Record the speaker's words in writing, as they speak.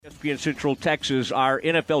ESPN Central Texas, our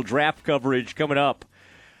NFL draft coverage coming up.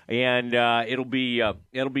 And it'll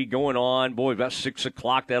be going on, boy, about 6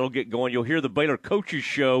 o'clock. That'll get going. You'll hear the Baylor Coaches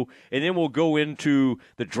Show, and then we'll go into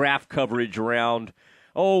the draft coverage around,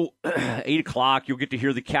 8 o'clock. You'll get to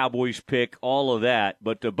hear the Cowboys pick, all of that.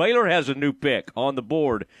 But Baylor has a new pick on the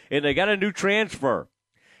board, and they got a new transfer.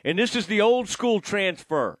 And this is the old school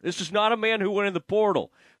transfer. This is not a man who went in the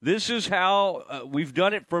portal. This is how we've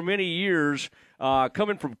done it for many years,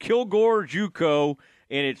 coming from Kilgore JUCO.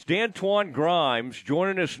 And it's Dantwan Grimes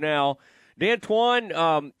joining us now.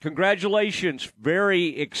 Dantwan, congratulations.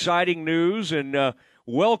 Very exciting news, and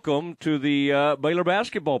welcome to the Baylor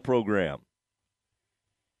basketball program.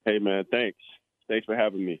 Hey, man, thanks. Thanks for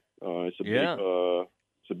having me. It's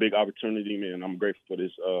a big opportunity, man. I'm grateful for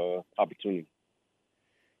this opportunity.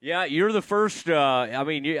 Yeah, you're the first.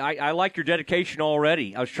 I like your dedication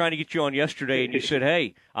already. I was trying to get you on yesterday, and you said,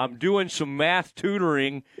 "Hey, I'm doing some math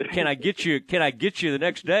tutoring. Can I get you? The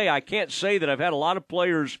next day?" I can't say that I've had a lot of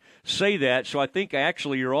players say that, so I think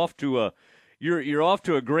actually you're off to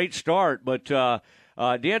a great start. But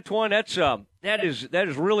Dantwan, that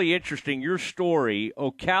is really interesting. Your story,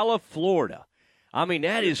 Ocala, Florida. I mean,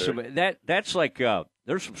 that's like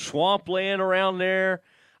there's some swampland around there.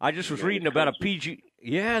 I just was reading about a PG.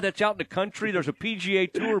 Yeah, that's out in the country. There's a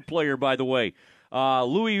PGA Tour player, by the way,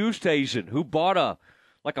 Louis Oosthuizen, who bought a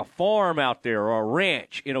farm out there or a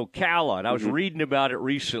ranch in Ocala, and I was reading about it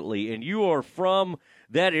recently. And you are from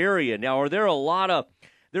that area. Now, are there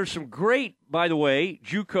there's some great, by the way,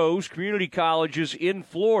 JUCOs, community colleges in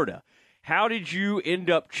Florida. How did you end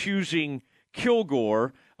up choosing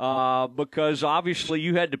Kilgore? Because obviously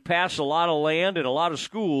you had to pass a lot of land and a lot of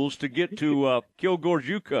schools to get to Kilgore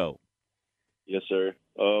JUCO. Yes, sir.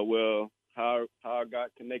 Well, how I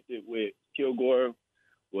got connected with Kilgore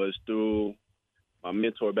was through my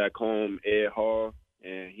mentor back home, Ed Hall,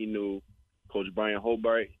 and he knew Coach Brian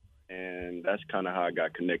Hobart, and that's kind of how I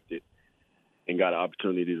got connected and got an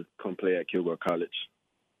opportunity to come play at Kilgore College.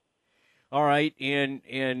 All right, and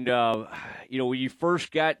when you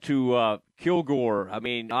first got to Kilgore, I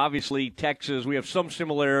mean, obviously Texas, we have some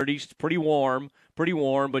similarities. It's pretty warm, but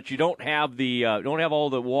you don't have all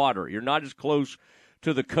the water. You're not as close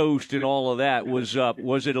to the coast and all of that. Was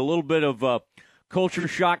it a little bit of a culture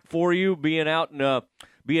shock for you being out in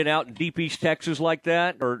deep East Texas like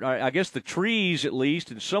that, or I guess the trees at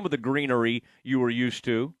least and some of the greenery you were used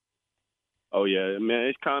to? Oh yeah,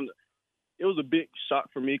 man, it was a big shock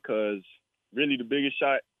for me because really the biggest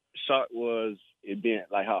shock was it being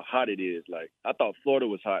like how hot it is. Like I thought Florida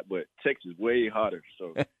was hot, but Texas way hotter.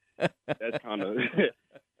 So that's kind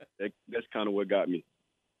of what got me.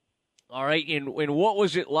 All right, and what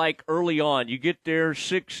was it like early on? You get there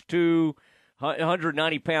 6'2",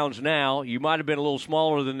 190 pounds now. You might have been a little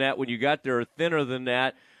smaller than that when you got there, or thinner than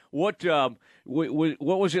that. What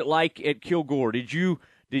was it like at Kilgore? Did you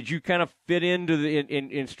kind of fit into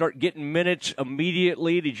and start getting minutes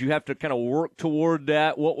immediately? Did you have to kind of work toward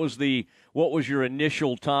that? What was your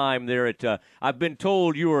initial time there at? I've been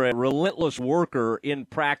told you were a relentless worker in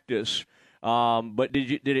practice, but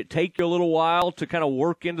did it take you a little while to kind of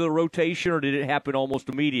work into the rotation, or did it happen almost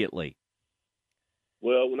immediately?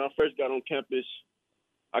 Well, when I first got on campus,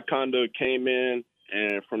 I kind of came in,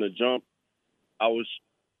 and from the jump, I was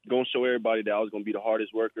going to show everybody that I was going to be the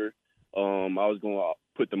hardest worker. I was going to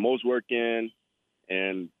put the most work in,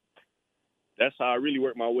 and that's how I really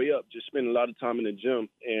worked my way up, just spending a lot of time in the gym.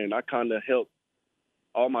 And I kind of helped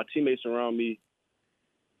all my teammates around me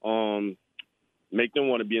make them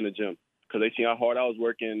want to be in the gym because they see how hard I was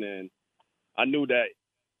working, and I knew that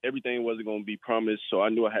everything wasn't going to be promised, so I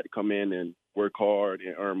knew I had to come in and work hard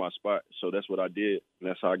and earn my spot. So that's what I did, and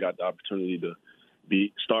that's how I got the opportunity to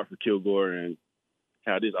start for Kilgore and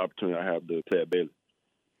have this opportunity I have to play at Baylor.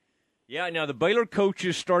 Yeah, now the Baylor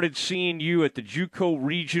coaches started seeing you at the JUCO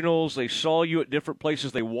regionals. They saw you at different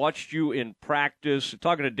places. They watched you in practice.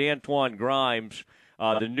 Talking to Dantwan Grimes,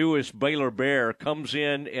 the newest Baylor Bear, comes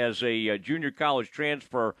in as a junior college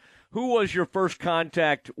transfer. Who was your first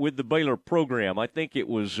contact with the Baylor program? I think it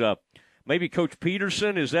was maybe Coach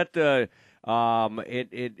Peterson. Is that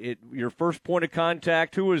your first point of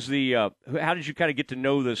contact? Who was how did you kind of get to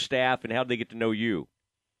know the staff, and how did they get to know you?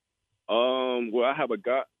 Well, I have a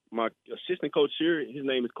guy. My assistant coach here, his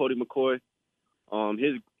name is Cody McCoy.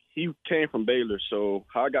 He came from Baylor, so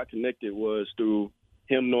how I got connected was through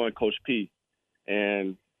him knowing Coach P,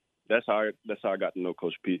 and that's how I got to know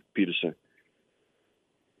Coach Peterson.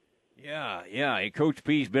 Yeah. And Coach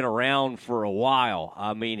P's been around for a while.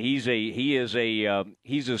 I mean, he's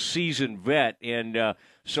a seasoned vet, and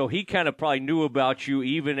so he kind of probably knew about you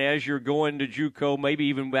even as you're going to JUCO, maybe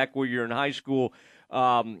even back where you're in high school.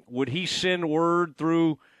 would he send word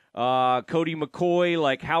through Cody McCoy?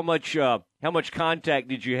 Like how much contact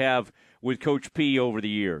did you have with Coach P over the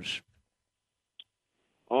years?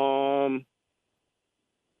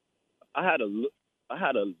 I had a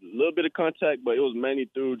little bit of contact, but it was mainly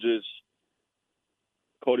through just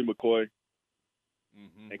Cody McCoy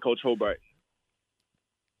and Coach Hobart.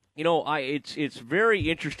 You know, it's very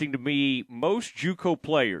interesting to me. Most JUCO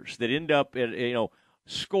players that end up at,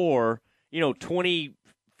 score,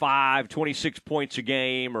 25, 26 points a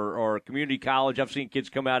game or community college. I've seen kids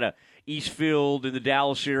come out of Eastfield in the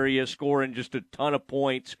Dallas area scoring just a ton of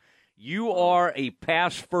points. You are a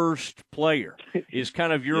pass-first player is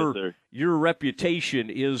kind of your reputation.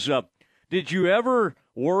 Did you ever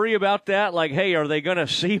worry about that? Like, hey, are they going to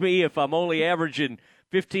see me if I'm only averaging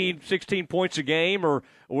 15, 16 points a game, or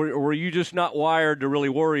were you just not wired to really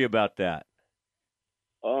worry about that?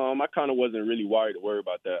 I kind of wasn't really wired to worry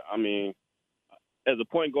about that. I mean, as a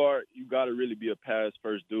point guard, you got to really be a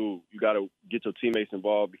pass-first dude. You got to get your teammates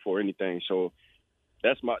involved before anything. So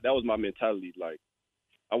that was my mentality. Like,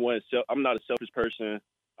 I'm not a selfish person.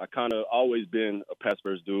 I kind of always been a pass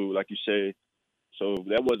first dude, like you say. So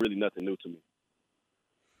that was really nothing new to me.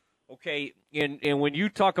 Okay, and when you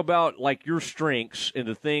talk about like your strengths and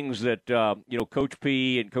the things that Coach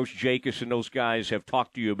P and Coach Jacobs and those guys have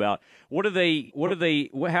talked to you about, how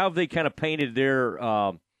have they kind of painted their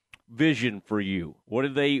vision for you? What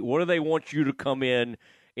do they want you to come in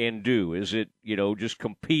and do? Is it, just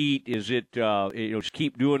compete? Is it, just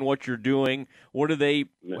keep doing what you're doing?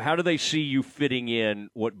 How do they see you fitting in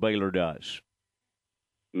what Baylor does?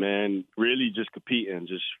 Man, really just competing.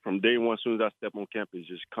 Just from day one, as soon as I step on campus,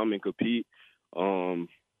 just come and compete and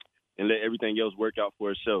let everything else work out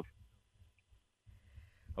for itself.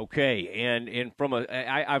 Okay, and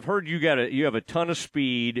I've heard you have a ton of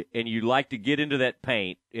speed and you like to get into that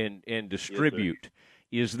paint and distribute.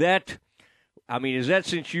 Yes, is that how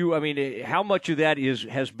much of that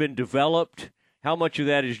has been developed? How much of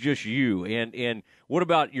that is just you? And what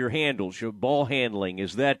about your handles, your ball handling?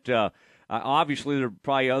 Is that obviously there are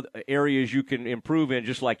probably other areas you can improve in,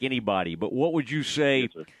 just like anybody. But what would you say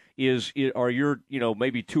are your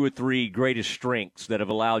maybe two or three greatest strengths that have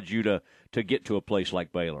allowed you to get to a place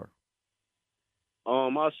like Baylor?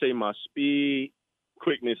 I'll say my speed,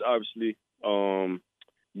 quickness, obviously,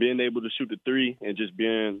 being able to shoot the three, and just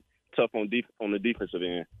being tough on the defensive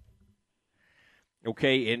end.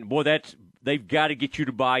 Okay, and boy, they've got to get you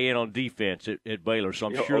to buy in on defense at Baylor. So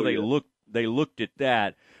I'm sure they looked at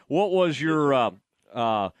that. What was your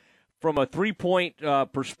from a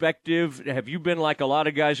 3-point perspective? Have you been like a lot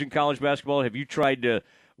of guys in college basketball? Have you tried to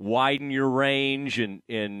widen your range? And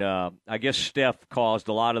I guess Steph caused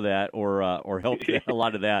a lot of that, or helped a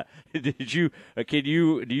lot of that. Do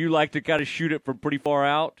you like to kind of shoot it from pretty far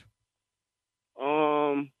out?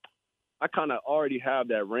 I kind of already have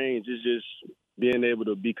that range. It's just being able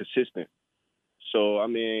to be consistent. So, I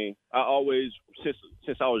mean, I always,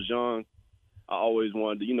 since I was young, I always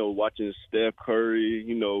wanted to, watching Steph Curry,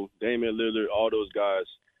 Damian Lillard, all those guys.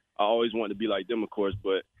 I always wanted to be like them, of course,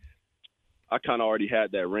 but I kind of already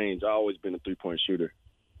had that range. I always been a 3-point shooter.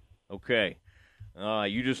 Okay.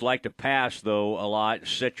 You just like to pass, though, a lot,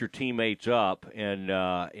 set your teammates up. And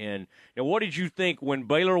what did you think when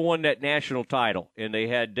Baylor won that national title and they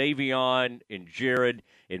had Davion and Jared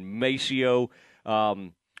and Maceo?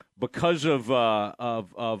 Because of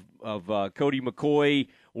Cody McCoy,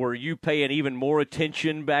 were you paying even more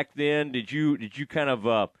attention back then? Did you kind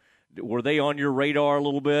of were they on your radar a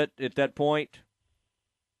little bit at that point?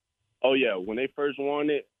 Oh yeah, when they first won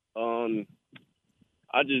it,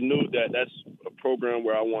 I just knew that that's a program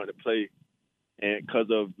where I wanted to play, and because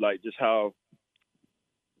of like just how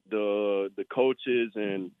the coaches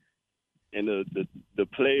and the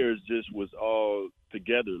players just was all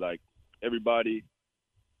together, like everybody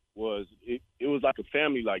was it was like a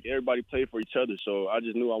family, like everybody played for each other. So I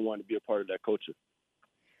just knew I wanted to be a part of that culture.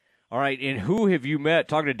 All right, and who have you met?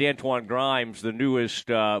 Talking to Dantwan Grimes, the newest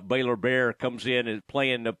Baylor Bear, comes in and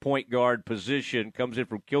playing the point guard position, comes in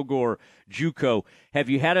from Kilgore JUCO. Have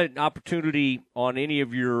you had an opportunity on any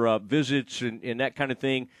of your visits and that kind of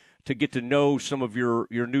thing to get to know some of your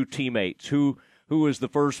new teammates? Who was the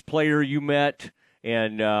first player you met,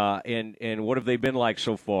 and what have they been like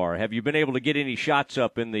so far? Have you been able to get any shots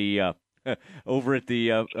up in the over at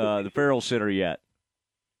the Farrell Center yet?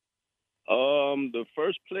 The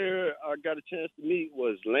first player I got a chance to meet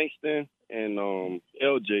was Langston and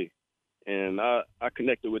LJ, and I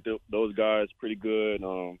connected with those guys pretty good.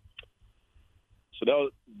 So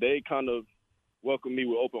they kind of welcomed me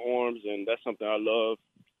with open arms, and that's something I love.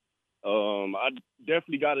 I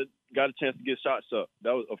definitely got a chance to get shots up.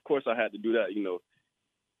 Of course, I had to do that.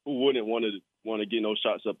 wouldn't want to get no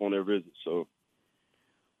shots up on their visit? So.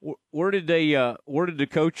 Where did the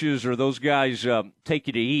coaches or those guys take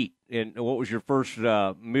you to eat? And what was your first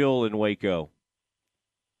meal in Waco?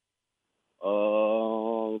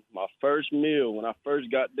 My first meal when I first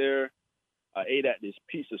got there, I ate at this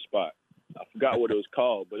pizza spot. I forgot what it was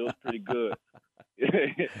called, but it was pretty good.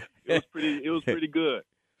 It was pretty good.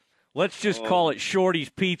 Let's just call it Shorty's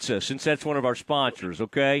Pizza, since that's one of our sponsors.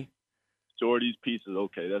 Okay. Shorty's Pizzas.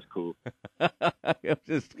 Okay, that's cool.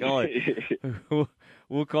 Just call it.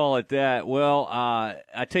 We'll call it that. Well,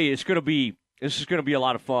 I tell you, this is going to be a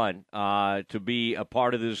lot of fun to be a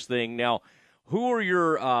part of this thing. Now, who are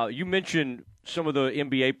your? You mentioned some of the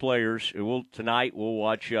NBA players. Tonight we'll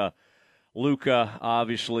watch Luka.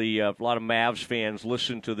 Obviously, a lot of Mavs fans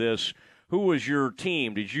listen to this. Who was your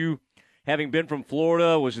team? Did you, having been from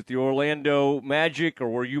Florida, was it the Orlando Magic, or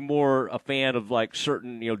were you more a fan of like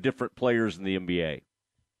certain different players in the NBA?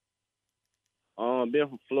 Being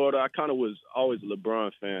from Florida, I kind of was always a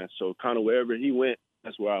LeBron fan. So kind of wherever he went,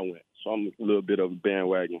 that's where I went. So I'm a little bit of a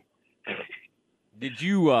bandwagon. Did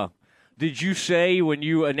you say when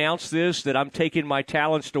you announced this that I'm taking my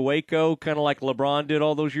talents to Waco, kind of like LeBron did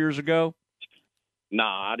all those years ago?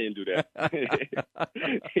 Nah, I didn't do that.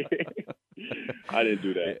 I didn't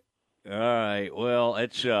do that. All right. Well,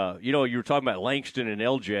 it's you were talking about Langston and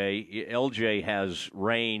LJ. LJ has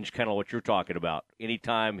range, kind of what you're talking about.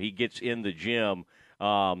 Anytime he gets in the gym,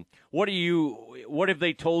 what have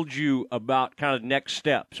they told you about kind of next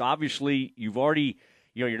steps? Obviously, you've already,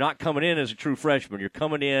 you're not coming in as a true freshman. You're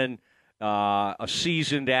coming in a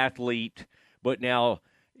seasoned athlete, but now,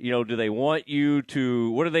 do they want you to?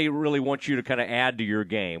 What do they really want you to kind of add to your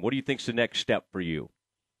game? What do you think's the next step for you?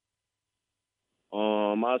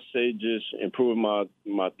 I'd say just improving my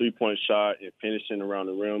 3-point shot and finishing around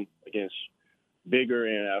the rim against bigger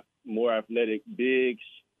and more athletic bigs.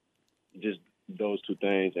 Just those two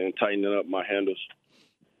things, and tightening up my handles.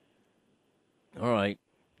 All right.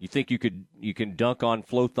 You think you can dunk on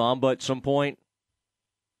Flo Thamba at some point?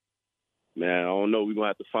 Man, I don't know. We're gonna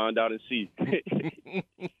have to find out and see.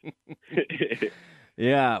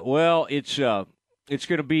 Yeah. Well,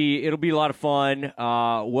 it'll be a lot of fun.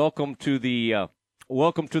 Welcome to the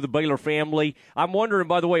Baylor family. I'm wondering,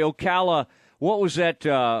 by the way, Ocala, what was that?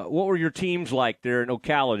 What were your teams like there in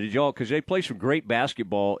Ocala? Because they play some great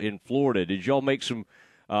basketball in Florida. Did y'all make some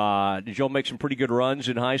pretty good runs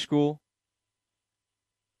in high school?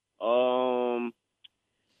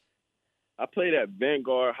 I played at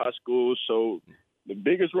Vanguard High School, so the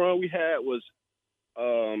biggest run we had was I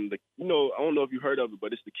don't know if you heard of it,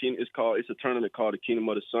 but it's a tournament called the Kingdom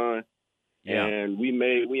of the Sun. Yeah. And we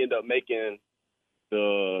ended up making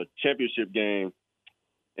the championship game,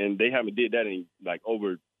 and they haven't did that in like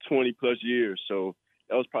over 20 plus years. So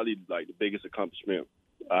that was probably like the biggest accomplishment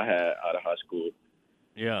I had out of high school.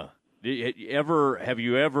 Yeah. Have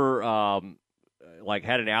you ever like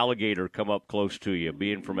had an alligator come up close to you,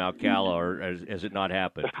 being from Ocala, or has it not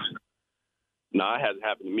happened? No, it hasn't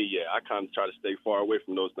happened to me yet. I kind of try to stay far away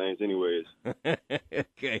from those things anyways.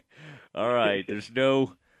 Okay. All right.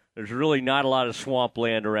 There's really not a lot of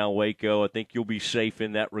swampland around Waco. I think you'll be safe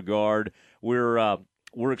in that regard. We're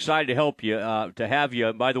excited to help you, to have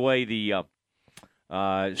you. By the way, the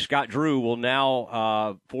Scott Drew will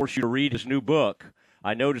now force you to read his new book.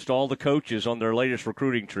 I noticed all the coaches on their latest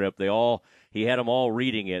recruiting trip, he had them all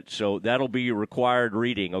reading it, so that'll be your required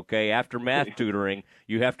reading, okay? After math tutoring,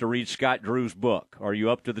 you have to read Scott Drew's book. Are you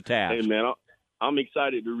up to the task? Hey, man, I'm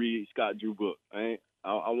excited to read Scott Drew's book. I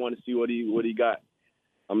want to see what he got.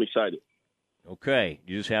 I'm excited. Okay,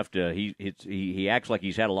 you just have to. He acts like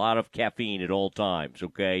he's had a lot of caffeine at all times.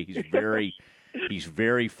 Okay, he's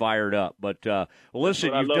very fired up. But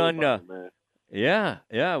listen, you've done. Man. Yeah.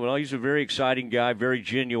 Well, he's a very exciting guy, very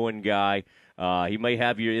genuine guy. He may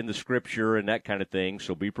have you in the scripture and that kind of thing,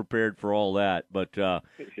 so be prepared for all that. But all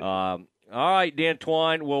right,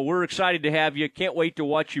 Dantwan. Well, we're excited to have you. Can't wait to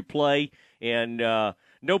watch you play, and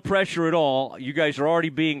no pressure at all. You guys are already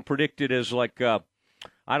being predicted as like.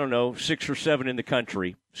 I don't know, 6 or 7 in the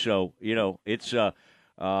country. So, it's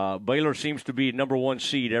Baylor seems to be number 1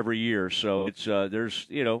 seed every year. So it's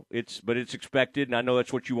but it's expected, and I know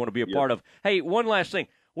that's what you want to be a part of. Hey, one last thing.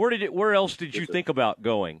 Where else did you think about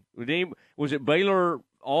going? Was it Baylor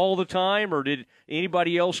all the time, or did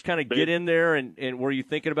anybody else kind of get in there, and were you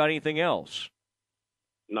thinking about anything else?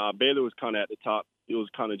 Nah, Baylor was kind of at the top. It was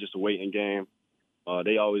kind of just a waiting game.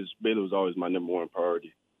 Baylor was always my number 1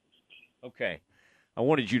 priority. Okay. I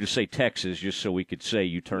wanted you to say Texas just so we could say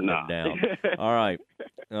you turned them down. All right.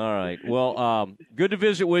 Well, good to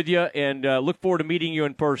visit with you, and look forward to meeting you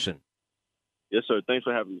in person. Yes, sir. Thanks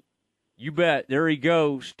for having me. You bet. There he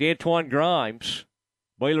goes, Dantwan Grimes,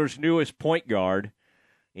 Baylor's newest point guard.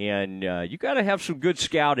 And you got to have some good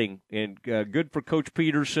scouting, and good for Coach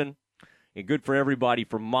Peterson and good for everybody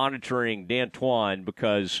for monitoring Dantwan,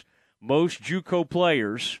 because most JUCO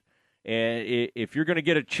players, and if you're going to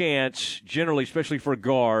get a chance, generally, especially for a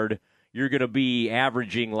guard, you're going to be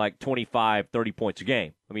averaging like 25, 30 points a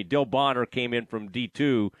game. I mean, Del Bonner came in from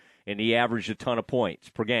D2, and he averaged a ton of points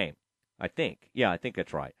per game, I think. Yeah, I think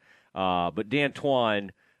that's right. But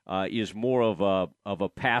Dantwan is more of a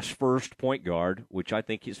pass-first point guard, which I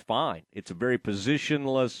think is fine. It's a very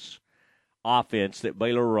positionless offense that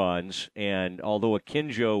Baylor runs, and although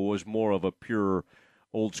Akinjo was more of a pure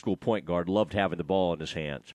old-school point guard, loved having the ball in his hands.